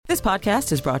This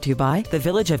podcast is brought to you by the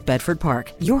Village of Bedford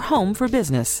Park, your home for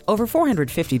business. Over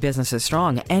 450 businesses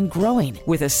strong and growing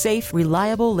with a safe,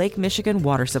 reliable Lake Michigan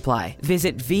water supply.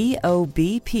 Visit VOBPBiz.com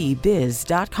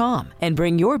and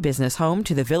bring your business home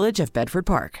to the Village of Bedford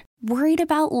Park. Worried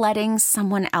about letting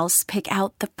someone else pick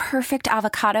out the perfect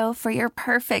avocado for your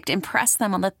perfect impress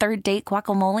them on the third date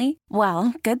guacamole?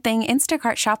 Well, good thing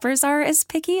Instacart shoppers are as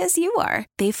picky as you are.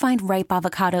 They find ripe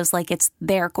avocados like it's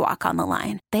their guac on the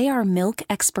line. They are milk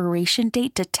expiration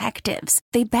date detectives.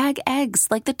 They bag eggs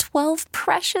like the 12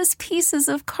 precious pieces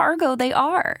of cargo they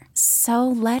are. So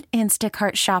let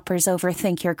Instacart shoppers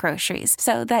overthink your groceries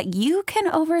so that you can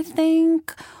overthink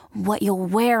what you'll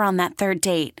wear on that third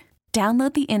date.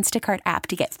 Download the Instacart app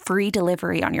to get free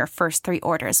delivery on your first 3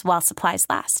 orders while supplies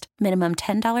last. Minimum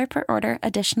 $10 per order.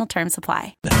 Additional terms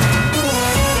apply.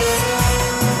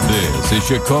 This is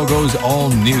Chicago's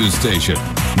all-news station.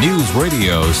 News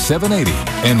Radio 780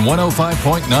 and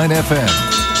 105.9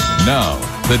 FM. Now,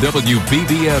 the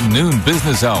WBBM Noon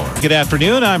Business Hour. Good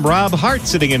afternoon. I'm Rob Hart,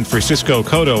 sitting in for Cisco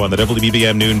Cotto on the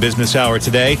WBBM Noon Business Hour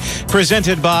today,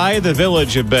 presented by the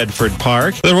Village of Bedford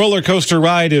Park. The roller coaster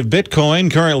ride of Bitcoin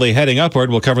currently heading upward.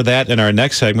 We'll cover that in our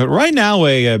next segment. Right now,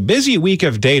 a busy week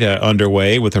of data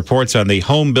underway with reports on the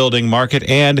home building market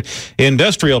and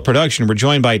industrial production. We're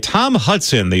joined by Tom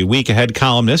Hudson, the week ahead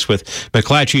columnist with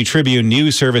McClatchy Tribune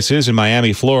News Services in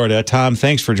Miami, Florida. Tom,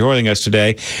 thanks for joining us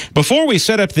today. Before we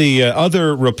set up the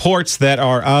other reports that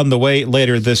are on the way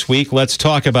later this week, let's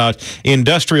talk about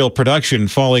industrial production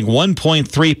falling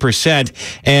 1.3%.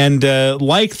 And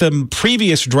like the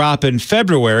previous drop in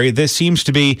February, this seems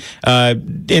to be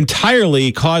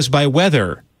entirely caused by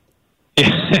weather.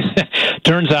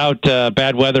 Turns out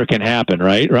bad weather can happen,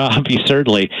 right, Rob?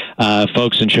 Certainly,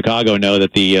 folks in Chicago know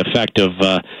that the effect of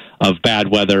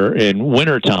bad weather in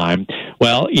wintertime.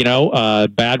 Well,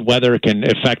 bad weather can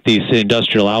affect these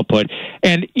industrial output.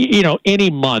 And,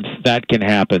 any month that can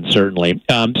happen, certainly.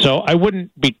 So I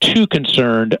wouldn't be too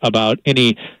concerned about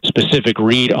any specific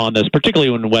read on this, particularly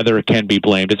when weather can be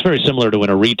blamed. It's very similar to when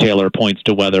a retailer points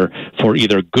to weather for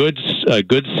either a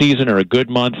good season or a good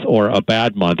month or a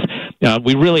bad month.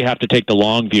 We really have to take the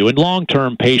long view. And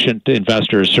long-term patient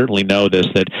investors certainly know this,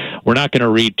 that we're not going to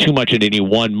read too much in any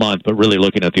one month, but really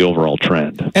looking at the overall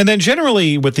trend. And then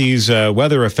generally with these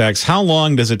weather effects, how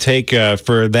long does it take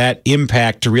for that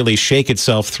impact to really shake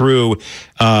itself through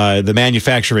the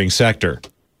manufacturing sector?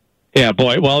 Yeah,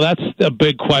 boy. Well, that's a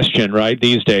big question, right,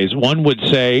 these days. One would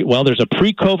say, well, there's a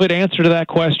pre-COVID answer to that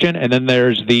question, and then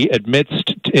there's the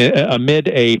amid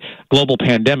a global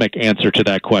pandemic answer to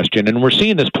that question. And we're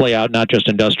seeing this play out, not just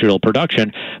industrial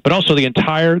production, but also the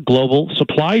entire global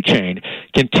supply chain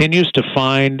continues to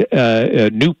find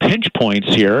new pinch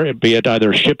points here, be it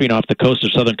either shipping off the coast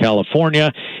of Southern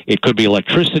California, it could be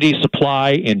electricity supply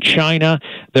in China.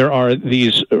 There are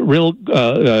these real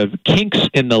kinks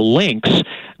in the links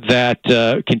that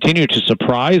continue to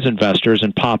surprise investors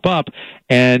and pop up,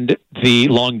 and the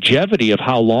longevity of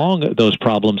how long those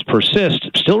problems persist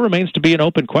still remains to be an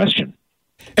open question.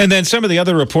 And then some of the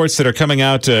other reports that are coming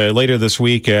out later this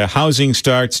week, housing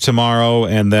starts tomorrow,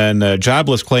 and then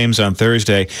jobless claims on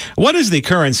Thursday. What is the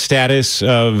current status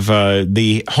of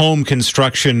the home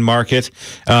construction market?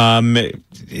 There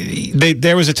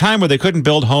was a time where they couldn't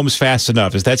build homes fast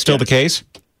enough. Is that still the case?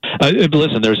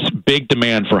 Listen, there's big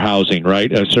demand for housing,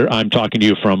 right? Sir, I'm talking to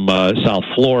you from South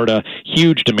Florida.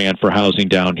 Huge demand for housing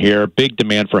down here. Big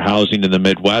demand for housing in the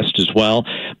Midwest as well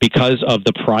because of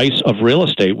the price of real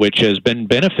estate, which has been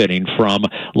benefiting from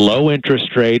low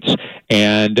interest rates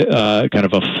and kind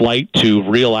of a flight to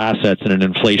real assets in an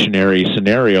inflationary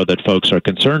scenario that folks are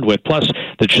concerned with. Plus,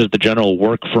 the general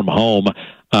work from home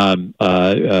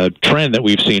trend that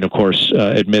we've seen, of course,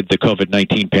 amid the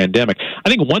COVID-19 pandemic. I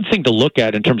think one thing to look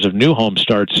at in terms of new home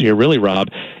starts here, really, Rob,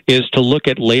 is to look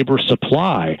at labor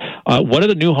supply. What do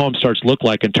the new home starts look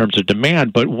like in terms of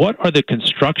demand, but what are the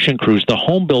construction crews, the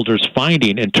home builders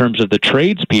finding in terms of the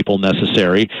tradespeople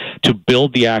necessary to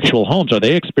build the actual homes? Are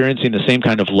they experiencing the same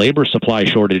kind of labor supply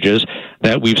shortages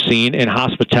that we've seen in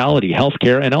hospitality,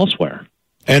 healthcare, and elsewhere?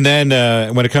 And then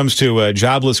when it comes to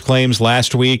jobless claims,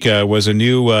 last week was a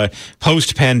new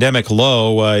post-pandemic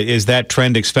low. Is that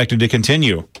trend expected to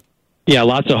continue? Yeah,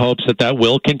 lots of hopes that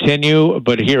will continue.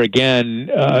 But here again,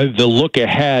 the look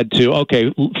ahead to,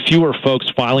 fewer folks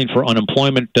filing for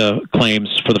unemployment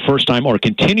claims for the first time or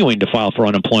continuing to file for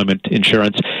unemployment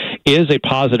insurance is a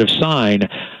positive sign.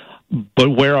 But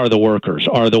where are the workers?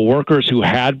 Are the workers who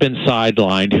had been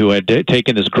sidelined, who had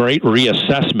taken this great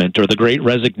reassessment or the great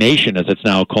resignation, as it's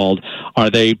now called, are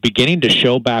they beginning to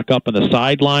show back up on the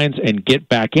sidelines and get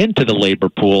back into the labor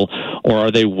pool, or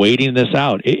are they waiting this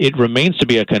out? It remains to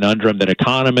be a conundrum that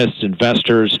economists,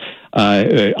 investors,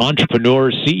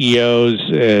 entrepreneurs,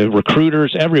 CEOs,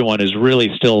 recruiters, everyone is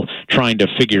really still trying to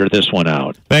figure this one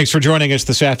out. Thanks for joining us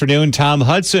this afternoon. Tom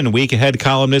Hudson, week ahead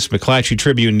columnist, McClatchy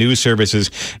Tribune News Services,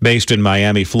 based in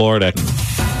Miami, Florida.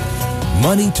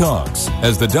 Money Talks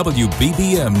as the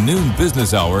WBBM Noon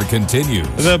Business Hour continues.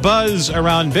 The buzz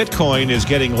around Bitcoin is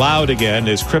getting loud again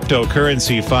as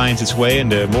cryptocurrency finds its way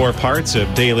into more parts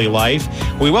of daily life.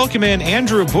 We welcome in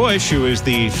Andrew Bush, who is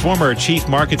the former Chief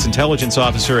Markets Intelligence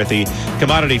Officer at the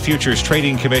Commodity Futures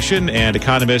Trading Commission and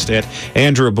economist at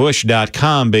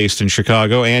andrewbush.com, based in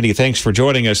Chicago. Andy, thanks for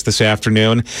joining us this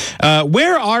afternoon.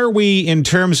 Where are we in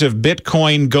terms of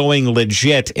Bitcoin going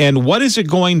legit, and what is it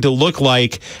going to look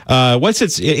like? What's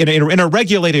its in a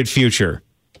regulated future?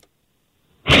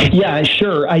 Yeah,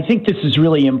 sure. I think this is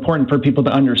really important for people to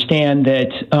understand that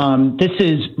this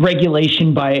is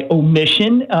regulation by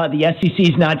omission. The SEC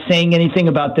is not saying anything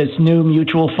about this new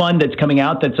mutual fund that's coming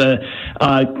out that's a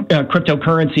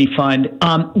cryptocurrency fund.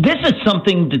 This is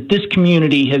something that this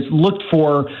community has looked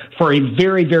for a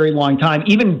very, very long time.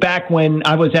 Even back when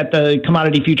I was at the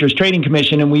Commodity Futures Trading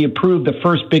Commission and we approved the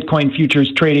first Bitcoin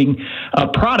futures trading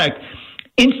product,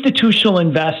 institutional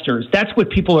investors, that's what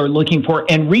people are looking for,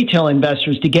 and retail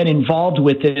investors to get involved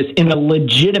with this in a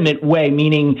legitimate way,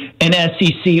 meaning an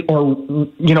SEC or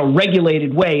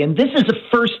regulated way. And this is a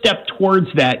first step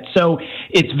towards that. So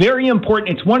it's very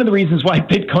important. It's one of the reasons why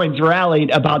Bitcoin's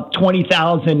rallied about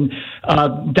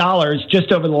 $20,000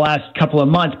 just over the last couple of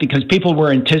months, because people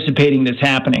were anticipating this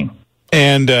happening.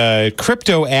 And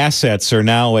crypto assets are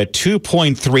now at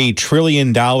 $2.3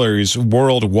 trillion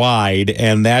worldwide,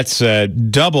 and that's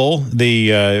double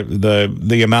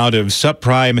the amount of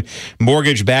subprime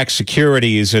mortgage-backed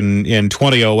securities in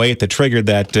 2008 that triggered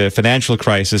that financial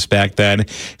crisis back then.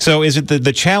 So is it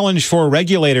the challenge for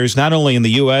regulators, not only in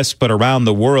the U.S. but around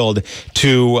the world,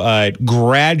 to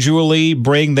gradually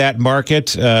bring that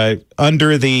market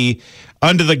under the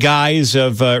guise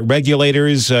of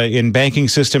regulators in banking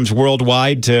systems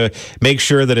worldwide to make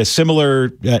sure that a similar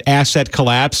asset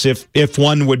collapse, if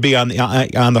one would be on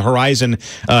the horizon,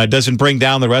 doesn't bring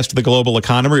down the rest of the global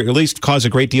economy, or at least cause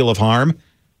a great deal of harm?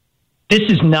 This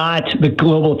is not the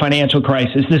global financial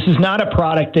crisis. This is not a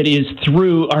product that is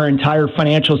through our entire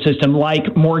financial system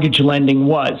like mortgage lending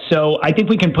was. So I think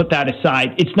we can put that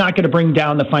aside. It's not going to bring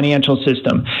down the financial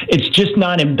system. It's just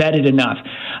not embedded enough.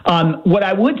 What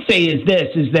I would say is this,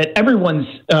 is that everyone's,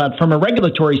 from a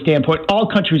regulatory standpoint, all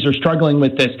countries are struggling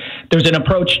with this. There's an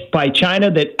approach by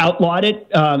China that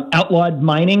outlawed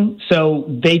mining. So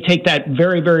they take that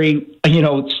very, very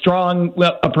strong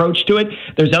approach to it.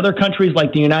 There's other countries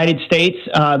like the United States,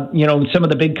 some of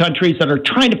the big countries that are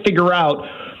trying to figure out,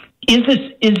 is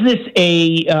this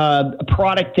a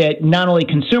product that not only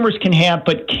consumers can have,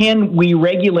 but can we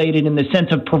regulate it in the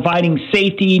sense of providing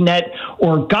safety net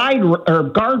or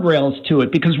guardrails to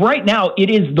it? Because right now it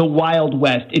is the Wild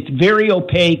West. It's very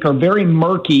opaque or very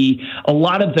murky. A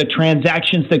lot of the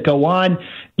transactions that go on,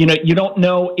 you don't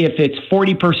know if it's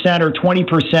 40% or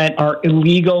 20% are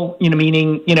illegal,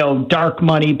 meaning, dark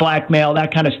money, blackmail,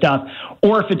 that kind of stuff,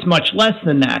 or if it's much less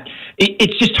than that.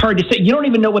 It's just hard to say. You don't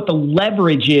even know what the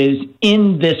leverage is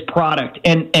in this product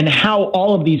and how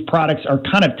all of these products are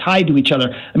kind of tied to each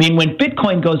other. I mean, when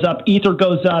Bitcoin goes up, Ether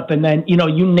goes up, and then,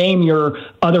 you name your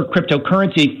other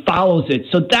cryptocurrency follows it.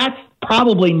 So that's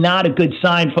probably not a good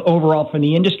sign overall for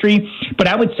the industry. But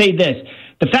I would say this,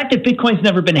 the fact that Bitcoin's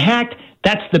never been hacked,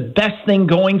 that's the best thing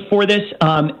going for this.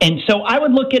 And so I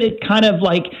would look at it kind of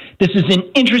like this is an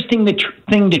interesting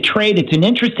thing to trade. It's an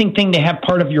interesting thing to have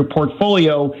part of your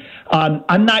portfolio.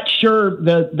 I'm not sure,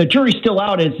 the jury's still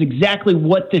out as exactly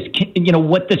what this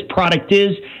product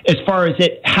is, as far as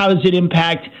how does it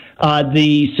impact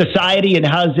the society and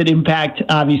how does it impact,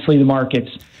 obviously, the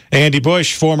markets. Andy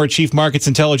Bush, former Chief Markets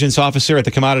Intelligence Officer at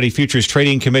the Commodity Futures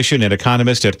Trading Commission and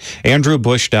economist at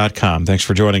andrewbush.com. Thanks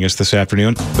for joining us this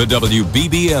afternoon. The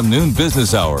WBBM Noon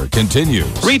Business Hour continues.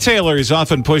 Retailers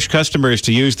often push customers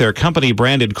to use their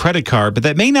company-branded credit card, but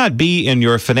that may not be in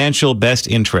your financial best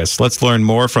interest. Let's learn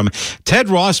more from Ted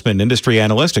Rossman, industry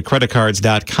analyst at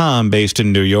creditcards.com, based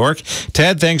in New York.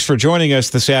 Ted, thanks for joining us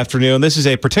this afternoon. This is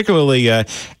a particularly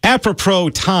apropos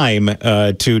time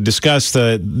to discuss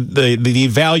the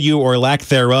value value or lack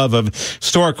thereof of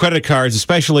store credit cards,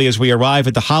 especially as we arrive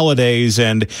at the holidays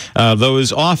and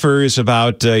those offers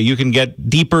about you can get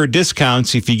deeper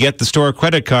discounts if you get the store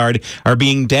credit card are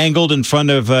being dangled in front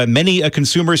of many a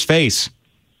consumer's face.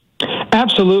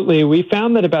 Absolutely. We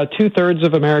found that about 2/3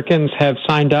 of Americans have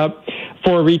signed up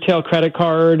for a retail credit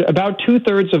card. About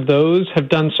 2/3 of those have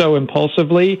done so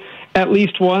impulsively at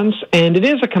least once, and it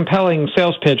is a compelling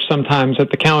sales pitch sometimes at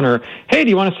the counter. Hey, do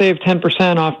you want to save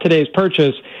 10% off today's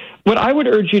purchase? What I would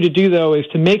urge you to do, though, is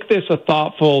to make this a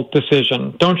thoughtful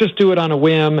decision. Don't just do it on a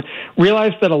whim.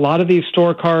 Realize that a lot of these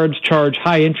store cards charge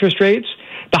high interest rates.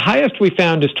 The highest we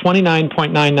found is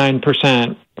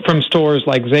 29.99% from stores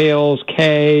like Zales,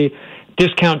 Kay,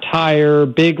 Discount Tire,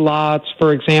 Big Lots,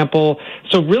 for example.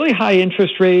 So really high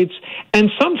interest rates,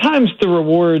 and sometimes the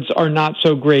rewards are not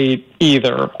so great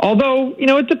either. Although,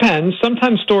 it depends.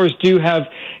 Sometimes stores do have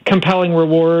compelling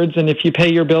rewards, and if you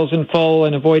pay your bills in full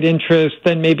and avoid interest,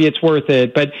 then maybe it's worth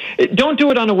it. But don't do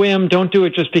it on a whim. Don't do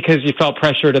it just because you felt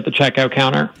pressured at the checkout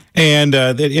counter. And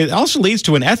it also leads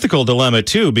to an ethical dilemma,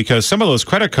 too, because some of those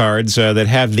credit cards that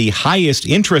have the highest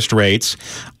interest rates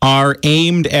are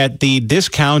aimed at the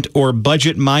discount or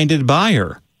budget-minded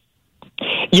buyer.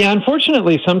 Yeah,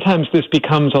 unfortunately, sometimes this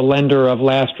becomes a lender of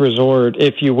last resort,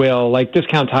 if you will. Like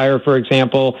Discount Tire, for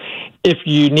example, if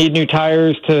you need new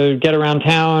tires to get around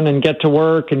town and get to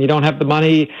work and you don't have the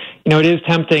money, it is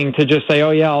tempting to just say,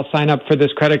 oh, yeah, I'll sign up for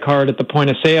this credit card at the point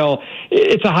of sale.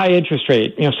 It's a high interest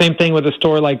rate. Same thing with a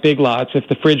store like Big Lots. If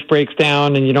the fridge breaks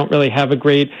down and you don't really have a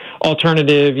great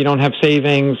alternative, you don't have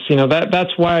savings,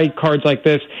 that's why cards like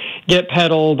this get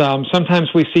peddled.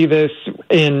 Sometimes we see this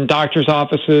in doctor's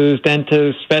offices,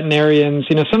 dentists, veterinarians.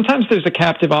 Sometimes there's a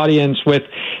captive audience with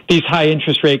these high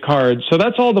interest rate cards. So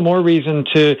that's all the more reason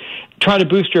to try to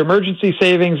boost your emergency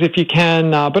savings if you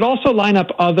can, but also line up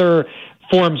other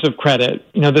forms of credit.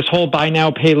 This whole buy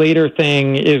now, pay later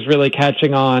thing is really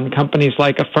catching on. Companies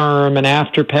like Affirm and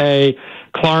Afterpay,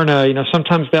 Klarna,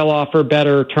 sometimes they'll offer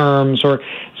better terms, or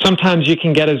sometimes you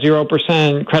can get a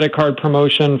 0% credit card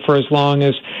promotion for as long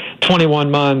as 21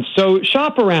 months. So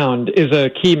shop around is a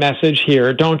key message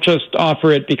here. Don't just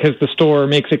offer it because the store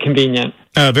makes it convenient.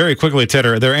 Very quickly, Ted,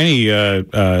 are there any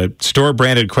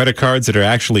store-branded credit cards that are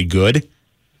actually good?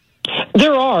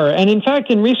 There are. And in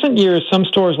fact, in recent years, some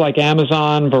stores like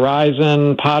Amazon,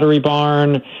 Verizon, Pottery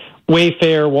Barn,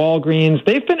 Wayfair, Walgreens,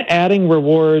 they've been adding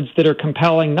rewards that are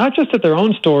compelling, not just at their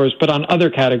own stores, but on other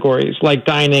categories like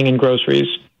dining and groceries.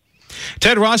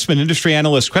 Ted Rossman, industry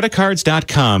analyst,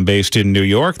 creditcards.com, based in New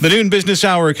York. The Noon Business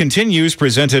Hour continues,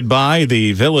 presented by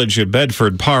the Village at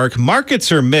Bedford Park.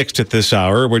 Markets are mixed at this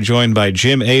hour. We're joined by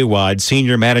Jim Awad,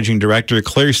 Senior Managing Director,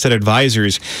 Clearstead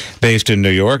Advisors, based in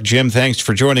New York. Jim, thanks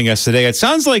for joining us today. It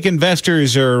sounds like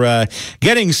investors are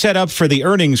getting set up for the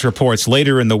earnings reports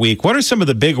later in the week. What are some of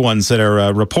the big ones that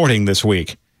are reporting this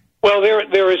week? Well,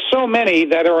 there is so many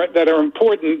that are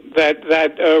important that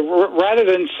rather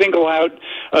than single out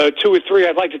two or three,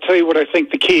 I'd like to tell you what I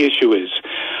think the key issue is.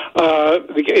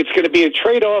 It's going to be a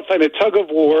trade-off and a tug of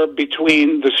war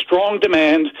between the strong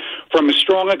demand from a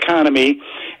strong economy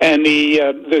and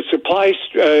the supply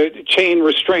chain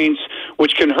restraints,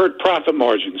 which can hurt profit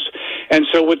margins. And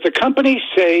so what the companies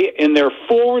say in their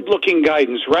forward-looking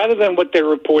guidance, rather than what they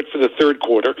report for the third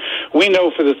quarter, we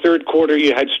know for the third quarter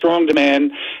you had strong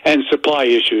demand and supply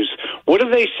issues. What do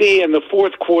they see in the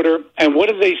fourth quarter, and what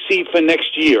do they see for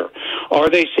next year? Are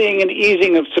they seeing an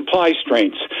easing of supply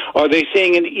strains? Are they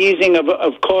seeing an easing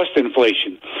of cost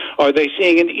inflation? Are they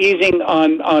seeing an easing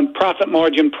on profit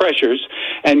margin pressures?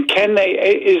 And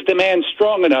is demand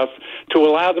strong enough to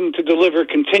allow them to deliver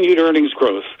continued earnings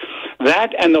growth?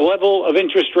 That and the level of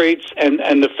interest rates and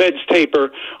the Fed's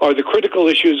taper are the critical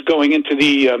issues going into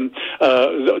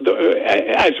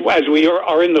as we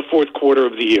are in the fourth quarter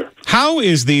of the year. How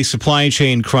is the supply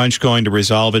chain crunch going to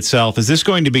resolve itself? Is this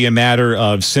going to be a matter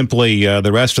of simply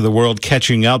the rest of the world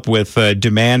catching up with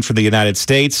demand for the United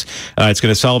States? It's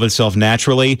going to solve itself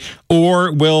naturally?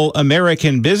 Or will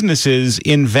American businesses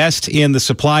invest in the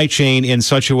supply chain in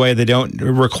such a way they don't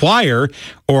require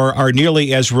or are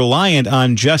nearly as reliant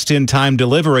on just-in-time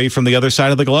delivery from the other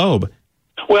side of the globe?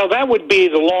 Well, that would be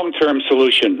the long-term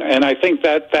solution, and I think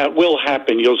that will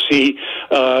happen. You'll see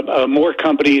more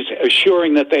companies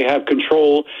assuring that they have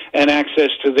control and access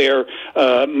to their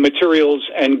materials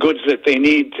and goods that they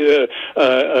need to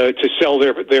sell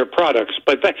their products.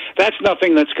 But that's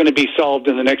nothing that's going to be solved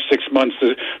in the next 6 months.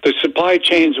 The supply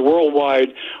chains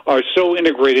worldwide are so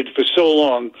integrated for so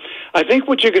long. I think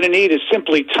what you're going to need is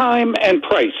simply time and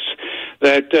price.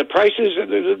 That prices,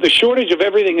 the shortage of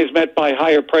everything is met by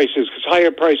higher prices, because higher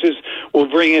higher prices will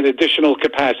bring in additional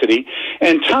capacity.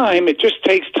 And it just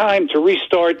takes time to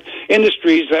restart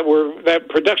industries that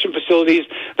production facilities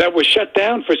that were shut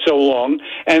down for so long,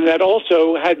 and that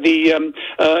also had the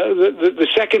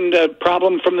second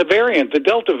problem from the variant, the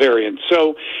Delta variant.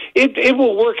 So it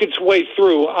will work its way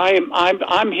through.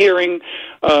 I'm hearing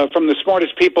from the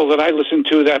smartest people that I listen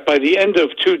to that by the end of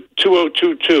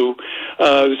 2022,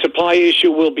 the supply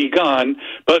issue will be gone,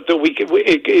 but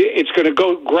it's going to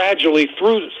go gradually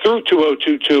through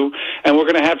 2022, and we're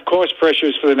going to have cost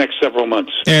pressures for the next several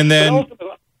months. And then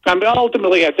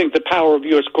ultimately, I think the power of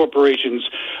U.S. corporations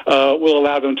will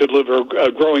allow them to deliver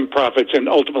growing profits and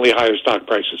ultimately higher stock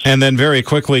prices. And then very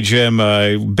quickly, Jim,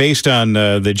 based on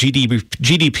the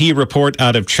GDP report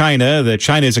out of China, that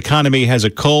China's economy has a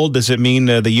cold. Does it mean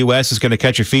the U.S. is going to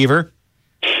catch a fever?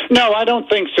 No, I don't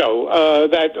think so.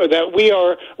 That we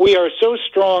are so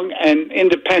strong and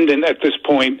independent at this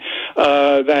point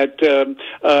that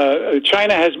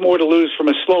China has more to lose from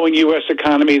a slowing U.S.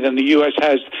 economy than the U.S.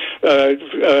 has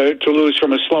to lose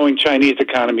from a slowing Chinese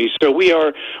economy. So we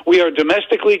are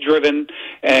domestically driven,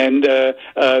 and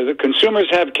the consumers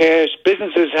have cash,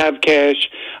 businesses have cash.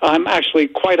 I'm actually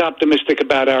quite optimistic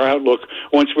about our outlook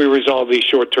once we resolve these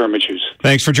short-term issues.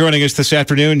 Thanks for joining us this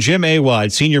afternoon. Jim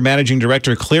Awad, Senior Managing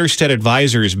Director, Clearstead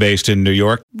Advisors, based in New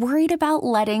York. Worried about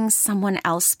letting someone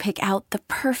else pick out the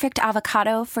perfect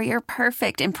avocado for your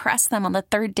perfect impress them on the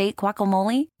third date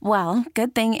guacamole? Well,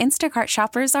 good thing Instacart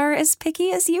shoppers are as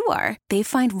picky as you are. They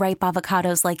find ripe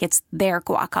avocados like it's their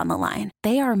guac on the line.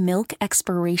 They are milk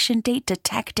expiration date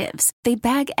detectives. They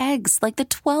bag eggs like the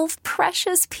 12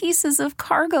 precious pieces of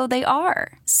cargo they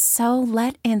are. So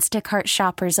let Instacart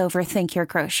shoppers overthink your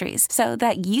groceries so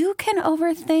that you can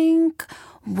overthink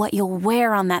what you'll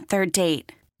wear on that third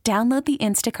date. Download the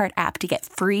Instacart app to get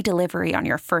free delivery on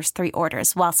your first 3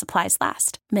 orders while supplies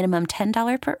last. Minimum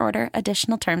 $10 per order.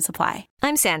 Additional terms apply.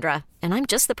 I'm Sandra, and I'm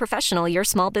just the professional your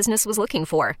small business was looking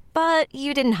for. But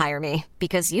you didn't hire me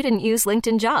because you didn't use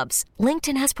LinkedIn Jobs.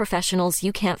 LinkedIn has professionals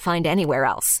you can't find anywhere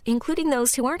else, including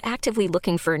those who aren't actively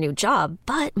looking for a new job,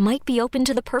 but might be open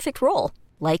to the perfect role,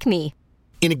 like me.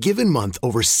 In a given month,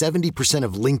 over 70%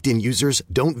 of LinkedIn users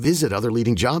don't visit other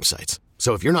leading job sites.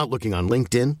 So if you're not looking on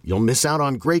LinkedIn, you'll miss out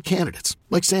on great candidates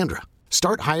like Sandra.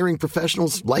 Start hiring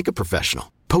professionals like a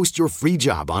professional. Post your free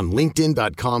job on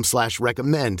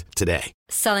linkedin.com/recommend today.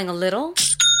 Selling a little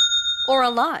or a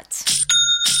lot?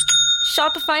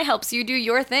 Shopify helps you do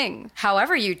your thing,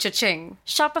 however you cha-ching.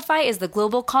 Shopify is the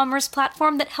global commerce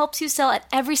platform that helps you sell at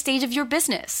every stage of your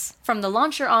business. From the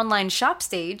launch your online shop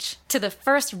stage, to the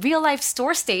first real-life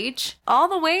store stage, all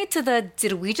the way to the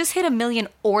did we just hit 1 million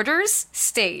orders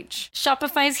stage.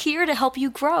 Shopify's here to help you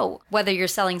grow. Whether you're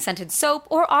selling scented soap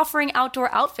or offering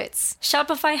outdoor outfits,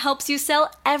 Shopify helps you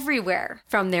sell everywhere.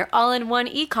 From their all-in-one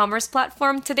e-commerce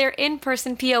platform to their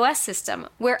in-person POS system,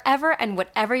 wherever and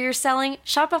whatever you're selling,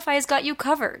 Shopify's got you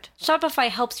covered. Shopify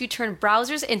helps you turn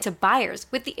browsers into buyers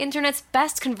with the internet's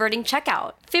best converting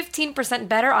checkout. 15%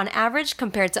 better on average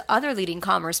compared to other leading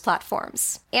commerce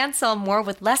platforms. And sell more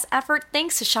with less effort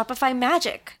thanks to Shopify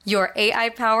Magic, your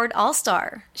AI-powered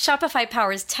all-star. Shopify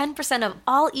powers 10% of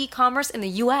all e-commerce in the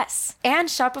U.S. And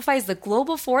Shopify is the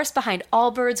global force behind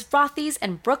Allbirds, Rothy's,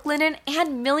 and Brooklinen,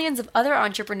 and millions of other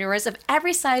entrepreneurs of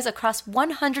every size across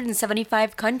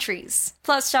 175 countries.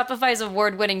 Plus, Shopify's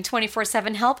award-winning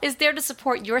 24/7 help is there to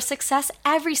support your success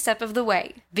every step of the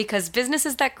way. Because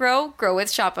businesses that grow, grow with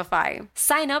Shopify.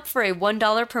 Sign up for a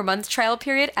 $1 per month trial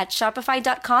period at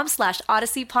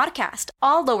shopify.com/Odyssey Podcast,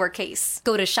 all lowercase.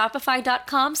 Go to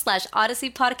shopify.com/Odyssey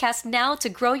Podcast now to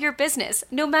grow your business,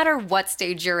 no matter what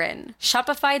stage you're in.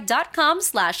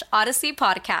 Shopify.com/Odyssey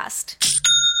Podcast.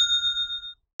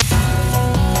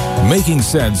 Making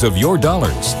sense of your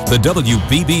dollars. The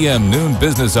WBBM Noon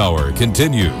Business Hour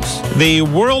continues. The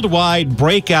worldwide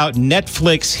breakout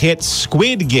Netflix hit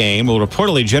Squid Game will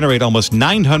reportedly generate almost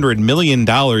 $900 million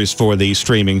for the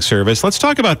streaming service. Let's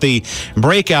talk about the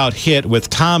breakout hit with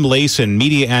Tom Layson,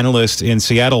 media analyst in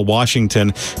Seattle,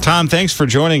 Washington. Tom, thanks for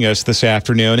joining us this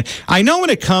afternoon. I know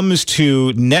when it comes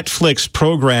to Netflix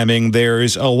programming,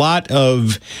 there's a lot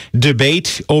of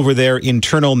debate over their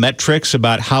internal metrics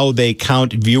about how they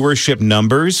count viewership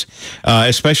numbers,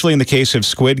 especially in the case of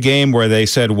Squid Game, where they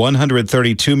said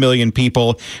 132 million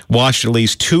people watched at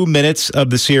least 2 minutes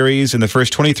of the series in the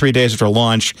first 23 days after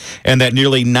launch, and that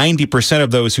nearly 90%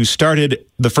 of those who started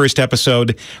the first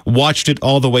episode watched it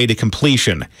all the way to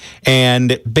completion.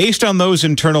 And based on those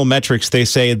internal metrics, they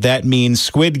say that means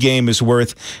Squid Game is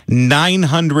worth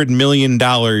 $900 million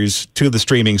to the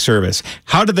streaming service.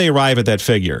 How did they arrive at that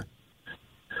figure?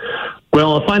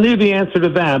 Well, if I knew the answer to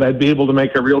that, I'd be able to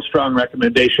make a real strong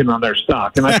recommendation on their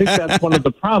stock. And I think that's one of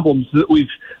the problems that we've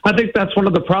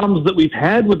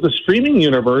had with the streaming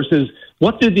universe is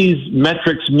what do these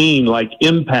metrics mean, like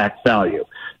impact value?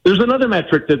 There's another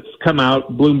metric that's come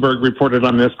out, Bloomberg reported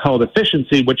on this, called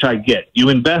efficiency, which I get. You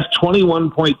invest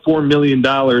 $21.4 million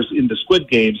into Squid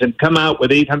Games and come out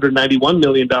with $891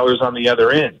 million on the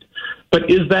other end. But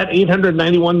is that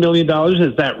 $891 million,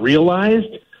 is that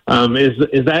realized?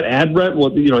 Is that ad rep? Well,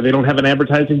 they don't have an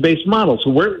advertising-based model.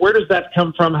 So where does that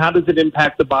come from? How does it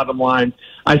impact the bottom line?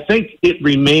 I think it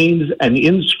remains an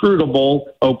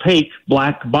inscrutable, opaque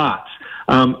black box.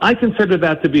 I consider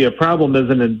that to be a problem as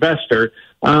an investor.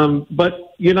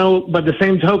 But by the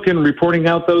same token, reporting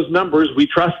out those numbers, we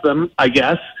trust them, I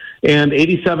guess. And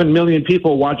 87 million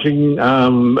people watching a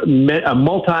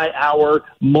multi-hour,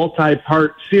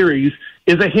 multi-part series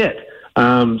is a hit.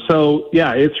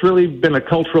 It's really been a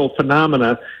cultural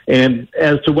phenomena. And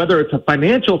as to whether it's a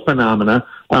financial phenomena,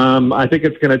 I think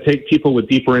it's going to take people with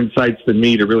deeper insights than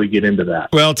me to really get into that.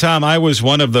 Well, Tom, I was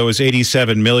one of those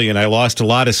 87 million. I lost a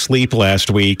lot of sleep last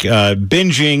week,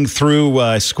 binging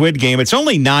through Squid Game. It's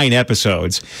only 9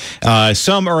 episodes.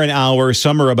 Some are an hour,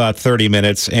 some are about 30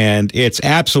 minutes, and it's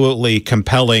absolutely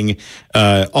compelling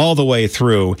all the way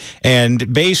through.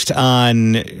 And based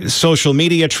on social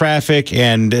media traffic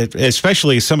and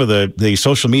especially some of the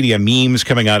social media memes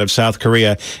coming out of South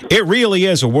Korea, it really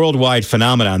is a worldwide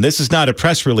phenomenon. This is not a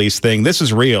press release thing. This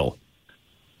is real.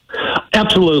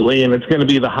 Absolutely, and it's going to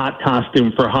be the hot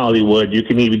costume for Hollywood. You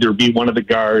can either be one of the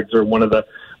guards or one of the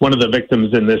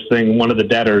victims in this thing, one of the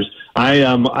debtors.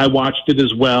 I watched it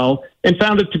as well and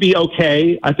found it to be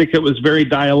okay. I think it was very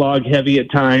dialogue heavy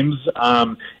at times,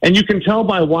 and you can tell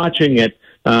by watching it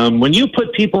when you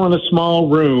put people in a small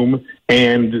room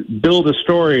and build a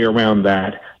story around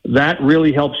that. That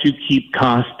really helps you keep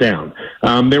costs down.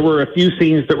 There were a few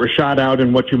scenes that were shot out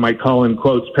in what you might call, in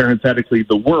quotes, parenthetically,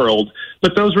 the world,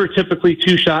 but those were typically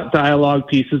 2-shot dialogue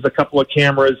pieces, a couple of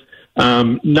cameras,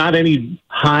 not any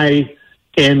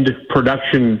high-end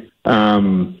production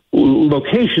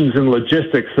locations and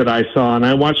logistics that I saw, and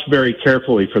I watched very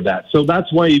carefully for that. So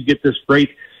that's why you get this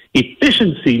great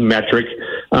efficiency metric,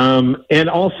 and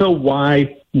also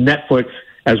why Netflix,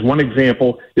 as one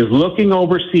example, is looking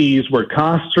overseas where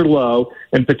costs are low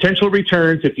and potential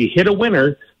returns. If you hit a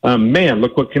winner,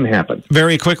 look what can happen.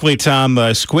 Very quickly, Tom,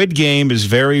 Squid Game is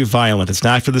very violent. It's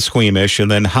not for the squeamish.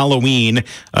 And then Halloween,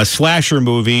 a slasher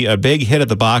movie, a big hit at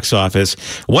the box office.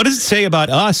 What does it say about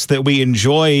us that we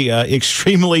enjoy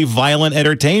extremely violent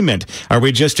entertainment? Are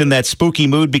we just in that spooky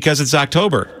mood because it's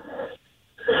October?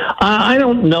 I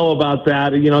don't know about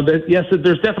that. Yes,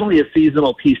 there's definitely a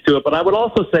seasonal piece to it, but I would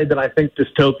also say that I think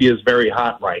dystopia is very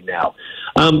hot right now.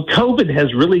 COVID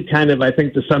has really kind of, I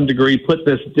think to some degree, put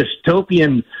this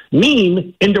dystopian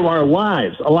meme into our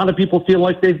lives. A lot of people feel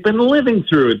like they've been living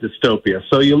through a dystopia.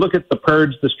 So you look at The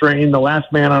Purge, The Strain, The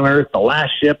Last Man on Earth, The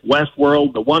Last Ship,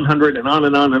 Westworld, The 100, and on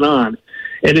and on and on.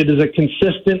 And it is a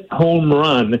consistent home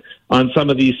run on some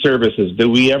of these services. Do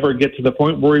we ever get to the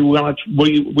point where we want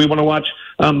to watch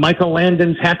Michael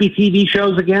Landon's happy TV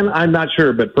shows again? I'm not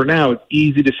sure, but for now, it's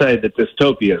easy to say that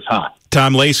dystopia is hot.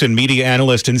 Tom Layson, media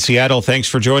analyst in Seattle, thanks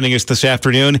for joining us this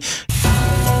afternoon.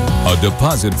 A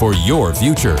deposit for your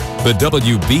future. The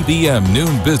WBBM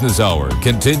Noon Business Hour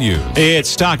continues. It's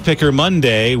Stock Picker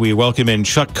Monday. We welcome in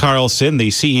Chuck Carlson, the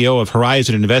CEO of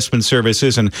Horizon Investment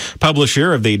Services and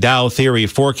publisher of the Dow Theory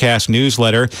Forecast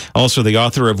newsletter, also the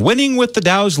author of Winning with the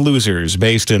Dow's Losers,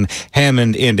 based in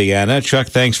Hammond, Indiana. Chuck,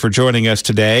 thanks for joining us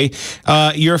today.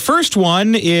 Your first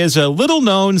one is a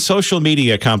little-known social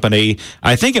media company.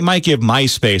 I think it might give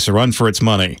MySpace a run for its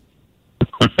money.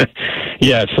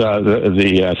 Yes,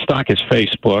 the stock is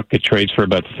Facebook. It trades for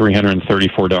about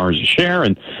 $334 a share,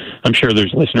 and I'm sure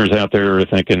there's listeners out there who are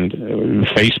thinking,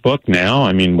 Facebook now?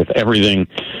 I mean, with everything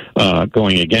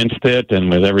going against it and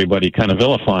with everybody kind of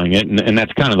vilifying it, and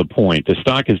that's kind of the point. The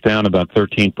stock is down about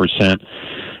 13%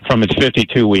 from its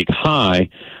 52-week high.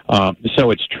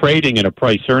 So it's trading at a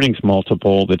price-earnings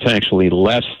multiple that's actually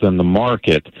less than the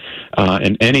market.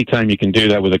 And anytime you can do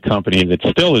that with a company that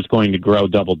still is going to grow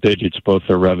double digits, both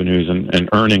their revenues and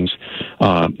earnings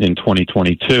in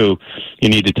 2022, you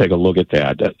need to take a look at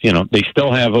that. They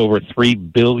still have over 3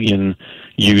 billion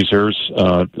users,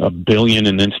 1 billion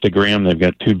in Instagram. They've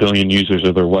got 2 billion users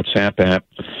of their WhatsApp app.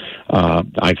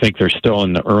 I think they're still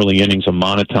in the early innings of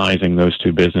monetizing those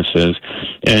two businesses.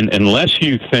 And unless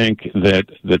you think that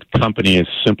the company is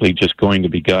simply just going to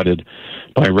be gutted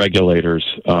by regulators,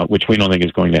 which we don't think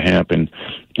is going to happen.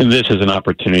 And this is an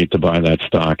opportunity to buy that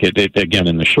stock. It again,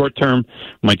 in the short term,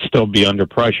 might still be under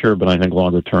pressure, but I think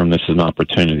longer term, this is an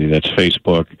opportunity. That's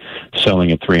Facebook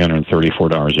selling at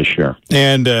 $334 a share.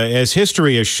 And as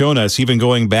history has shown us, even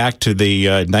going back to the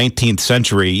 19th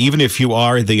century, even if you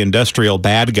are the industrial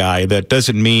bad guy, that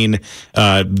doesn't mean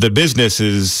the business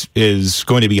is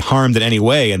going to be harmed in any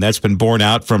way, and that's been borne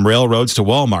out from railroads to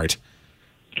Walmart.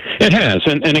 It has,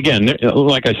 and again,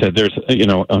 like I said, there's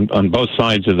on both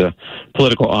sides of the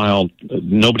political aisle,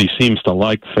 nobody seems to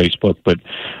like Facebook, but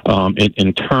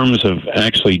in terms of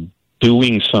actually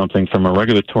doing something from a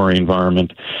regulatory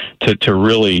environment to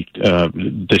really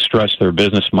distress their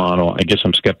business model, I guess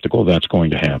I'm skeptical that's going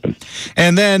to happen.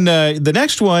 And then the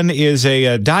next one is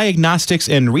a diagnostics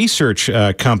and research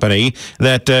company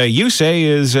that you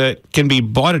say can be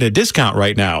bought at a discount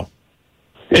right now.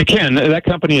 It can. That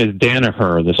company is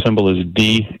Danaher. The symbol is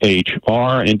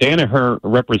DHR, and Danaher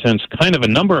represents kind of a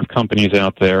number of companies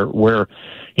out there where,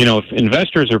 if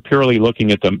investors are purely looking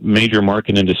at the major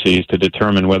market indices to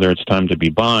determine whether it's time to be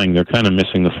buying, they're kind of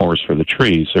missing the forest for the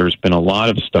trees. There's been a lot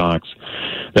of stocks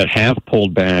that have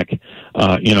pulled back,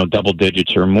 double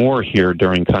digits or more here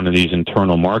during kind of these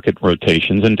internal market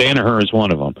rotations, and Danaher is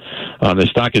one of them. The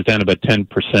stock is down about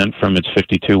 10% from its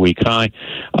 52-week high.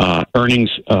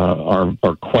 Earnings are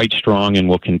quite strong and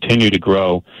will continue to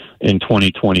grow in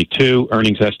 2022.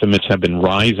 Earnings estimates have been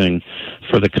rising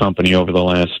for the company over the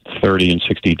last 30 and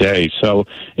 60 days. So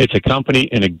it's a company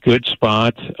in a good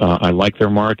spot. I like their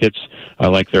markets. I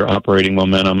like their operating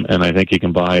momentum, and I think you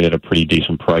can buy it at a pretty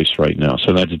decent price right now.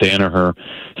 So that's Danaher,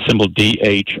 symbol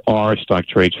DHR. Stock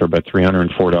trades for about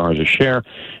 $304 a share.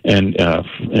 And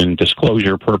in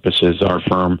disclosure purposes, our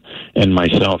firm and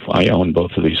myself, I own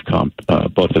both of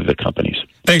the companies.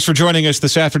 Thanks for joining us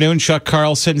this afternoon. Chuck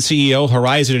Carlson, CEO,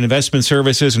 Horizon Investment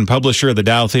Services, and publisher of the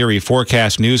Dow Theory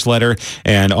Forecast newsletter,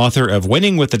 and author of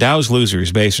Winning with the Dow's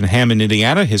Losers, based in Hammond,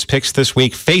 Indiana. His picks this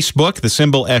week: Facebook, the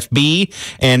symbol FB,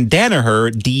 and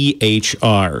Danaher,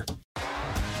 DHR.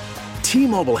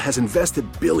 T-Mobile has invested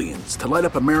billions to light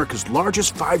up America's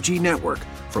largest 5G network,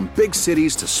 from big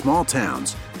cities to small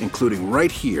towns, including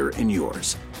right here in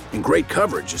yours. And great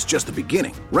coverage is just the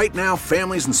beginning. Right now,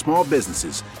 families and small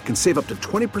businesses can save up to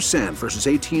 20% versus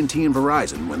AT&T and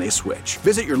Verizon when they switch.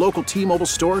 Visit your local T-Mobile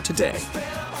store today.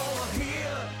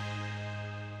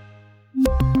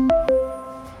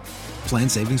 Plan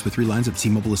savings with 3 lines of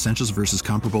T-Mobile Essentials versus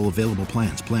comparable available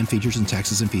plans. Plan features and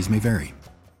taxes and fees may vary.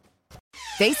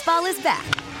 Baseball is back,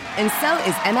 and so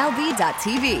is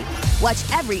MLB.tv.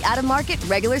 Watch every out-of-market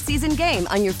regular season game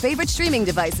on your favorite streaming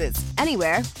devices,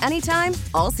 anywhere, anytime,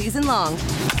 all season long.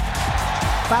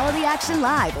 Follow the action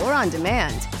live or on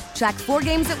demand. Track 4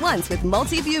 games at once with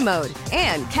multi-view mode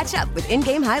and catch up with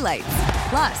in-game highlights.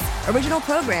 Plus, original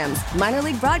programs, minor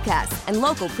league broadcasts, and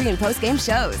local pre- and post-game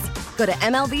shows. Go to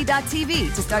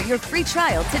MLB.tv to start your free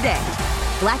trial today.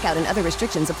 Blackout and other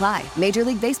restrictions apply. Major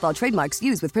League Baseball trademarks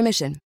used with permission.